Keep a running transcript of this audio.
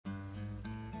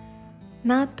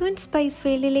നാത്തൂൻസ് spice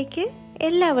വേൾഡിലേക്ക്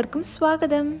എല്ലാവർക്കും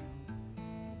സ്വാഗതം.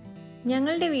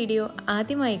 ഞങ്ങളുടെ വീഡിയോ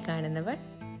ആദ്യമായി കാണുന്നവർ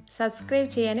സബ്സ്ക്രൈബ്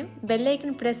ചെയ്യാനും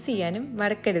ബെല്ലൈക്കൺ പ്രസ് ചെയ്യാനും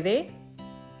മറക്കരുതേ.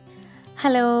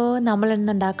 ഹലോ,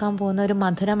 നമ്മളിന്ന് ഉണ്ടാക്കാൻ പോകുന്ന ഒരു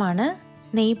മധുരമാണ്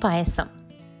നെയ്പായസം.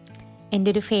 എൻ്റെ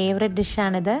ഒരു ഫേവറേറ്റ്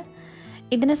ഡിഷാണിത്.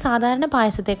 ഇതിന് സാധാരണ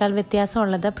പായസത്തേക്കാൾ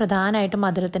വ്യത്യാസമുള്ളത് പ്രധാനമായിട്ടും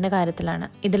മധുരത്തിൻ്റെ കാര്യത്തിലാണ്.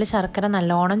 ഇതിൽ ശർക്കര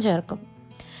നല്ലോണം ചേർക്കും.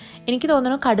 എനിക്ക്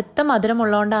തോന്നുന്നു കടുത്ത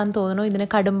മധുരമുള്ളതുകൊണ്ടാണെന്ന് തോന്നുന്നു ഇതിന്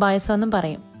കടുംപായസം എന്നും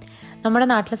പറയും. നമ്മുടെ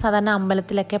നാട്ടിൽ സാധാരണ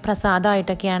അമ്പലത്തിലൊക്കെ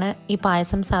പ്രസാദമായിട്ടൊക്കെയാണ് ഈ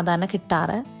പായസം സാധാരണ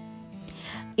കിട്ടാറ്.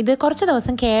 ഇത് കുറച്ച്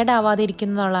ദിവസം കേടാവാതെ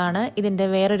ഇരിക്കുന്നതാണ് ഇതിൻ്റെ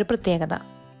വേറൊരു പ്രത്യേകത.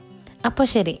 അപ്പോൾ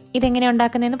ശരി, ഇതെങ്ങനെയാണ്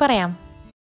ഉണ്ടാക്കുന്നതെന്ന് പറയാം.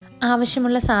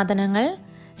 ആവശ്യമുള്ള സാധനങ്ങൾ: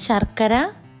 ശർക്കര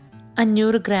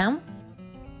 500 ഗ്രാം.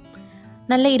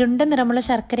 നല്ല ഇരുണ്ട നിറമുള്ള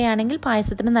ശർക്കരയാണെങ്കിൽ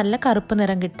പായസത്തിന് നല്ല കറുപ്പ്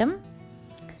നിറം കിട്ടും.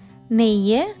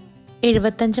 നെയ്യ്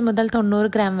 75 മുതൽ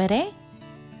 90 ഗ്രാം വരെ.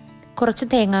 കുറച്ച്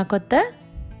തേങ്ങാക്കൊത്ത്.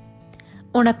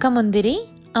 ഉണക്കമുന്തിരി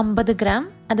 50 ഗ്രാം.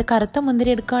 അത് കറുത്ത മുന്തിരി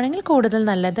എടുക്കുകയാണെങ്കിൽ കൂടുതൽ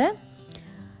നല്ലത്.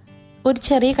 ഒരു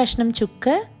ചെറിയ കഷ്ണം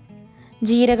ചുക്ക്.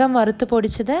 ജീരകം വറുത്ത്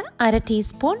പൊടിച്ചത് 1/2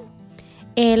 ടീസ്പൂൺ.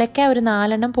 ഏലക്ക ഒരു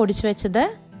 4 എണ്ണം പൊടിച്ചു വെച്ചത്.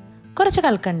 കുറച്ച്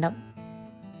കൽക്കണ്ടം.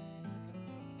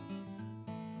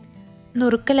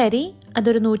 നുറുക്കലരി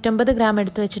അതൊരു 150 ഗ്രാം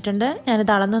എടുത്ത് വെച്ചിട്ടുണ്ട്.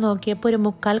 ഞാനത് അളന്ന് നോക്കിയപ്പോൾ ഒരു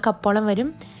 1/4 കപ്പോളം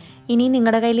വരും. ഇനി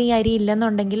നിങ്ങളുടെ കയ്യിൽ ഈ അരി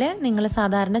ഇല്ലെന്നുണ്ടെങ്കിൽ നിങ്ങൾ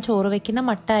സാധാരണ ചോറ് വയ്ക്കുന്ന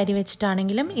മട്ട അരി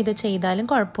വെച്ചിട്ടാണെങ്കിലും ഇത് ചെയ്താലും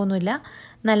കുഴപ്പമൊന്നുമില്ല,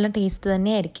 നല്ല ടേസ്റ്റ്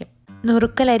തന്നെയായിരിക്കും.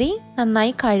 നുറുക്കലരി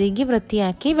നന്നായി കഴുകി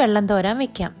വൃത്തിയാക്കി വെള്ളം തോരാൻ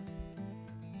വെക്കാം.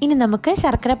 ഇനി നമുക്ക്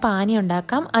ശർക്കര പാനി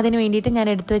ഉണ്ടാക്കാം. അതിന് വേണ്ടിയിട്ട് ഞാൻ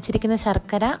എടുത്തു വെച്ചിരിക്കുന്ന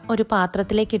ശർക്കര ഒരു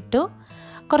പാത്രത്തിലേക്ക് ഇട്ടു.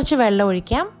 കുറച്ച് വെള്ളം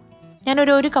ഒഴിക്കാം.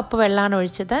 ഞാനൊരു 1 കപ്പ് വെള്ളമാണ്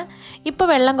ഒഴിച്ചത്. ഇപ്പോൾ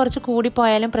വെള്ളം കുറച്ച്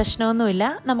കൂടിപ്പോയാലും പ്രശ്നമൊന്നുമില്ല,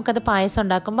 നമുക്കത് പായസം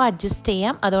ഉണ്ടാക്കുമ്പോൾ അഡ്ജസ്റ്റ്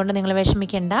ചെയ്യാം. അതുകൊണ്ട് നിങ്ങൾ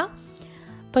വിഷമിക്കേണ്ട.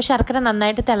 ഇപ്പോൾ ശർക്കര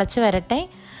നന്നായിട്ട് തിളച്ച് വരട്ടെ.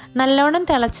 നല്ലോണം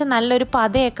തിളച്ച് നല്ലൊരു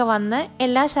പതയൊക്കെ വന്ന്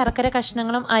എല്ലാ ശർക്കര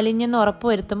കഷ്ണങ്ങളും അലിഞ്ഞെന്ന് ഉറപ്പ്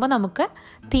വരുത്തുമ്പോൾ നമുക്ക്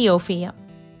തീ ഓഫ് ചെയ്യാം.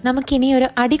 നമുക്കിനി ഒരു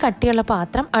അടി കട്ടിയുള്ള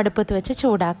പാത്രം അടുപ്പത്ത് വെച്ച്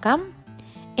ചൂടാക്കാം.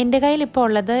 എൻ്റെ കയ്യിൽ ഇപ്പോൾ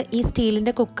ഉള്ളത് ഈ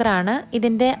സ്റ്റീലിൻ്റെ കുക്കറാണ്.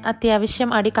 ഇതിൻ്റെ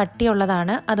അത്യാവശ്യം അടി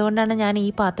കട്ടിയുള്ളതാണ്, അതുകൊണ്ടാണ് ഞാൻ ഈ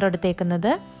പാത്രം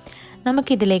എടുത്തേക്കുന്നത്.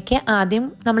 നമുക്കിതിലേക്ക് ആദ്യം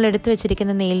നമ്മൾ എടുത്തു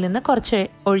വെച്ചിരിക്കുന്ന നെയ്യിൽ നിന്ന് കുറച്ച്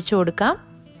ഒഴിച്ചു കൊടുക്കാം.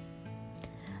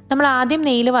 നമ്മൾ ആദ്യം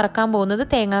നെയ്യിൽ വറക്കാൻ പോകുന്നത്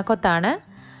തേങ്ങാക്കൊത്താണ്.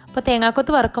 അപ്പോൾ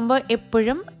തേങ്ങാക്കൊത്ത് വറുക്കുമ്പോൾ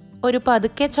എപ്പോഴും ഒരു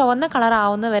പതുക്കെ ചുവന്ന കളർ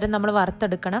ആവുന്ന വരെ നമ്മൾ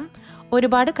വറുത്തെടുക്കണം.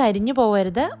 ഒരുപാട് കരിഞ്ഞു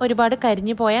പോകരുത്. ഒരുപാട്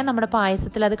കരിഞ്ഞു പോയാൽ നമ്മുടെ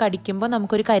പായസത്തിൽ അത് കടിക്കുമ്പോൾ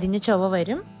നമുക്കൊരു കരിഞ്ഞ ചുവ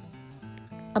വരും.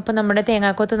 അപ്പോൾ നമ്മുടെ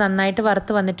തേങ്ങാക്കൊത്ത് നന്നായിട്ട്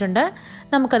വറുത്ത് വന്നിട്ടുണ്ട്.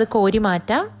 നമുക്കത് കോരി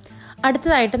മാറ്റാം.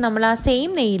 അടുത്തതായിട്ട് നമ്മൾ ആ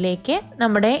സെയിം നെയ്യിലേക്ക്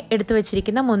നമ്മുടെ എടുത്തു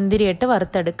വെച്ചിരിക്കുന്ന മുന്തിരി ഇട്ട്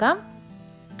വറുത്തെടുക്കാം.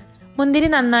 മുന്തിരി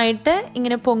നന്നായിട്ട്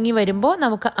ഇങ്ങനെ പൊങ്ങി വരുമ്പോൾ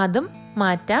നമുക്ക് അതും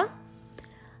മാറ്റാം.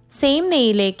 സെയിം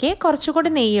നെയ്യിലേക്ക് കുറച്ചുകൂടി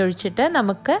നെയ്യ് ഒഴിച്ചിട്ട്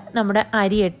നമുക്ക് നമ്മുടെ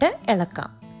അരിയിട്ട് ഇളക്കാം.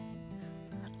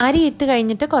 അരി ഇട്ട്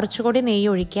കഴിഞ്ഞിട്ട് കുറച്ചുകൂടി നെയ്യ്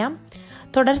ഒഴിക്കാം.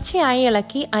 തുടർച്ചയായി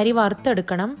ഇളക്കി അരി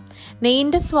വറുത്തെടുക്കണം.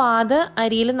 നെയ്യിൻ്റെ സ്വാദ്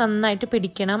അരിയിൽ നന്നായിട്ട്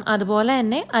പിടിക്കണം. അതുപോലെ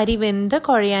തന്നെ അരി വെന്ത്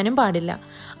കുഴയാനും പാടില്ല.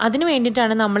 അതിനു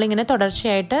വേണ്ടിയിട്ടാണ് നമ്മളിങ്ങനെ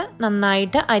തുടർച്ചയായിട്ട്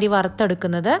നന്നായിട്ട് അരി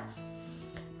വറുത്തെടുക്കുന്നത്.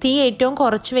 തീ ഏറ്റവും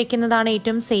കുറച്ച് വെക്കുന്നതാണ്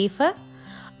ഏറ്റവും സേഫ്.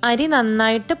 അരി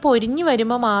നന്നായിട്ട് പൊരിഞ്ഞു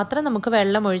വരുമ്പോൾ മാത്രം നമുക്ക്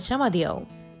വെള്ളം ഒഴിച്ചാൽ മതിയാവും.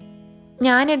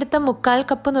 ഞാനെടുത്ത 1/4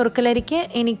 കപ്പ് നുറുക്കലരിക്ക്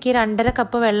എനിക്ക് 2.5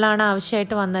 കപ്പ് വെള്ളമാണ്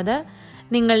ആവശ്യമായിട്ട് വന്നത്.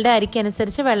 നിങ്ങളുടെ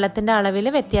അരിക്കനുസരിച്ച് വെള്ളത്തിൻ്റെ അളവിൽ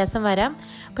വ്യത്യാസം വരാം.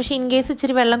 പക്ഷേ ഇൻ കേസ്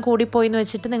ഇച്ചിരി വെള്ളം കൂടിപ്പോയി എന്ന്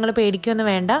വെച്ചിട്ട് നിങ്ങൾ പേടിക്കൊന്നും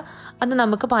വേണ്ട. അത്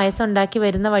നമുക്ക് പായസം ഉണ്ടാക്കി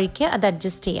വരുന്ന വഴിക്ക് അത്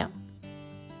അഡ്ജസ്റ്റ് ചെയ്യാം.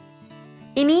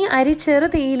 ഇനി അരി ചെറു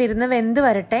തീയിലിരുന്ന് വെന്ത്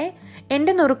വരട്ടെ.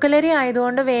 എൻ്റെ നുറുക്കലരി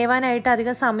ആയതുകൊണ്ട് വേവാനായിട്ട്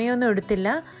അധികം സമയമൊന്നും എടുത്തില്ല.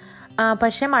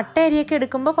 പക്ഷേ മട്ട അരിയൊക്കെ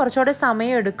എടുക്കുമ്പോൾ കുറച്ചുകൂടെ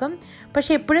സമയം എടുക്കും.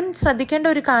 പക്ഷെ എപ്പോഴും ശ്രദ്ധിക്കേണ്ട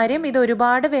ഒരു കാര്യം, ഇത്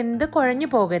ഒരുപാട് വെന്ത് കുഴഞ്ഞു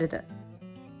പോകരുത്.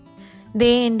 ദേ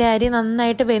എൻ്റെ അരി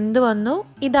നന്നായിട്ട് വെന്ത് വന്നു.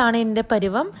 ഇതാണ് എൻ്റെ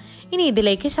പരുവം. ഇനി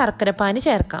ഇതിലേക്ക് ശർക്കരപ്പാനി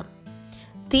ചേർക്കാം.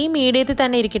 തീ മീഡിയത്തിൽ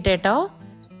തന്നെ ഇരിക്കട്ടെ കേട്ടോ.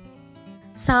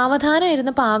 സാവധാനം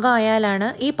ഇരുന്ന് പാകമായാലാണ്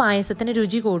ഈ പായസത്തിന്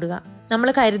രുചി കൂടുക. നമ്മൾ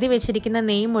കരുതി വെച്ചിരിക്കുന്ന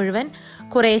നെയ്യ് മുഴുവൻ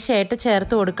കുറേശ്ശെയായിട്ട്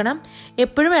ചേർത്ത് കൊടുക്കണം.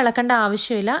 എപ്പോഴും ഇളക്കേണ്ട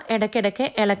ആവശ്യമില്ല. ഇടയ്ക്കിടയ്ക്ക്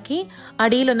ഇളക്കി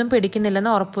അടിയിലൊന്നും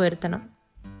പിടിക്കുന്നില്ലെന്ന് ഉറപ്പുവരുത്തണം.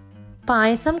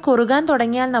 പായസം കുറുകാൻ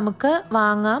തുടങ്ങിയാൽ നമുക്ക്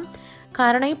വാങ്ങാം.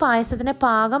 കാരണം ഈ പായസത്തിൻ്റെ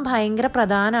പാകം ഭയങ്കര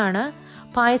പ്രധാനമാണ്.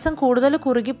 പായസം കൂടുതൽ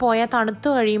കുറുകിപ്പോയാൽ തണുത്തു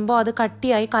കഴിയുമ്പോൾ അത്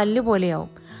കട്ടിയായി കല്ല് പോലെയാവും.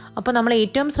 അപ്പോൾ നമ്മൾ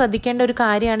ഏറ്റവും ശ്രദ്ധിക്കേണ്ട ഒരു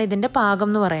കാര്യമാണ് ഇതിൻ്റെ പാകം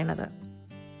എന്ന് പറയുന്നത്.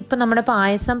 ഇപ്പം നമ്മുടെ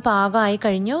പായസം പാകമായി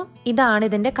കഴിഞ്ഞു. ഇതാണ്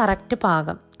ഇതിൻ്റെ കറക്റ്റ്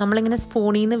പാകം. നമ്മളിങ്ങനെ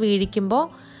സ്പൂണിൽ നിന്ന് വീഴിക്കുമ്പോൾ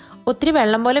ഒത്തിരി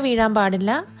വെള്ളം പോലെ വീഴാൻ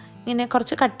പാടില്ല. ഇങ്ങനെ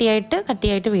കുറച്ച്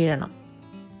കട്ടിയായിട്ട് വീഴണം.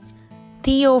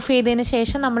 തീ ഓഫ് ചെയ്തതിന്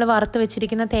ശേഷം നമ്മൾ വറുത്ത്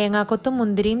വെച്ചിരിക്കുന്ന തേങ്ങാക്കൊത്തും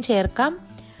മുന്തിരിയും ചേർക്കാം.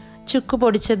 ചുക്ക്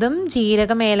പൊടിച്ചതും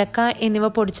ജീരകം, ഏലക്ക എന്നിവ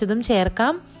പൊടിച്ചതും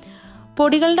ചേർക്കാം.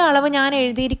 പൊടികളുടെ അളവ് ഞാൻ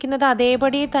എഴുതിയിരിക്കുന്നത്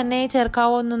അതേപടി തന്നെ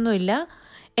ചേർക്കാവൊന്നൊന്നുമില്ല.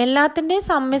 എല്ലാത്തിൻ്റെയും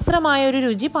സമ്മിശ്രമായ ഒരു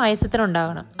രുചി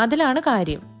പായസത്തിനുണ്ടാകണം. അതിലാണ്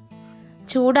കാര്യം.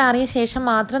 ചൂടാറിയ ശേഷം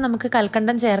മാത്രം നമുക്ക്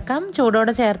കൽക്കണ്ടം ചേർക്കാം.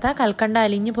 ചൂടോടെ ചേർത്താൽ കൽക്കണ്ടം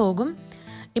അലിഞ്ഞു പോകും.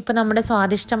 ഇപ്പോൾ നമ്മുടെ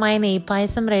സ്വാദിഷ്ടമായ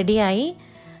നെയ്പായസം റെഡിയായി.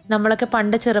 നമ്മളൊക്കെ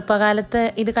പണ്ട് ചെറുപ്പകാലത്ത്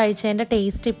ഇത് കഴിച്ചതിൻ്റെ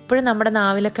ടേസ്റ്റ് ഇപ്പോഴും നമ്മുടെ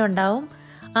നാവിലൊക്കെ ഉണ്ടാവും.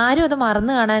 ആരും അത്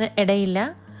മറന്നു കാണാൻ ഇടയില്ല.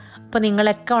 അപ്പോൾ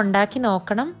നിങ്ങളൊക്കെ ഉണ്ടാക്കി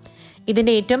നോക്കണം.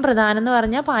 ഇതിൻ്റെ ഏറ്റവും പ്രധാനം എന്ന്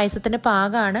പറഞ്ഞാൽ പായസത്തിൻ്റെ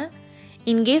പാകമാണ്.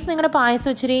 ഇൻ കേസ് നിങ്ങളുടെ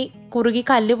പായസം ഇച്ചിരി കുറുകി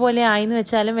കല്ല് പോലെ ആയെന്ന്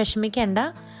വെച്ചാലും വിഷമിക്കേണ്ട.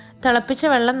 തിളപ്പിച്ച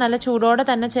വെള്ളം നല്ല ചൂടോടെ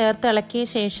തന്നെ ചേർത്ത് ഇളക്കിയ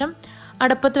ശേഷം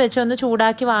അടുപ്പത്ത് വെച്ച് ഒന്ന്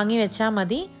ചൂടാക്കി വാങ്ങി വെച്ചാൽ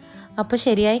മതി. അപ്പോൾ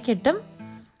ശരിയായി കിട്ടും.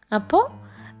 അപ്പോൾ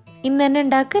ഇന്ന് തന്നെ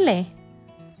ഉണ്ടാക്കല്ലേ?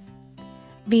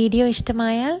 വീഡിയോ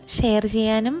ഇഷ്ടമായാൽ ഷെയർ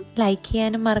ചെയ്യാനും ലൈക്ക്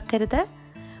ചെയ്യാനും മറക്കരുത്.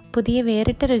 പുതിയ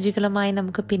വേറിട്ട രുചികളുമായി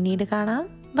നമുക്ക് പിന്നീട് കാണാം.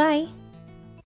 ബൈ.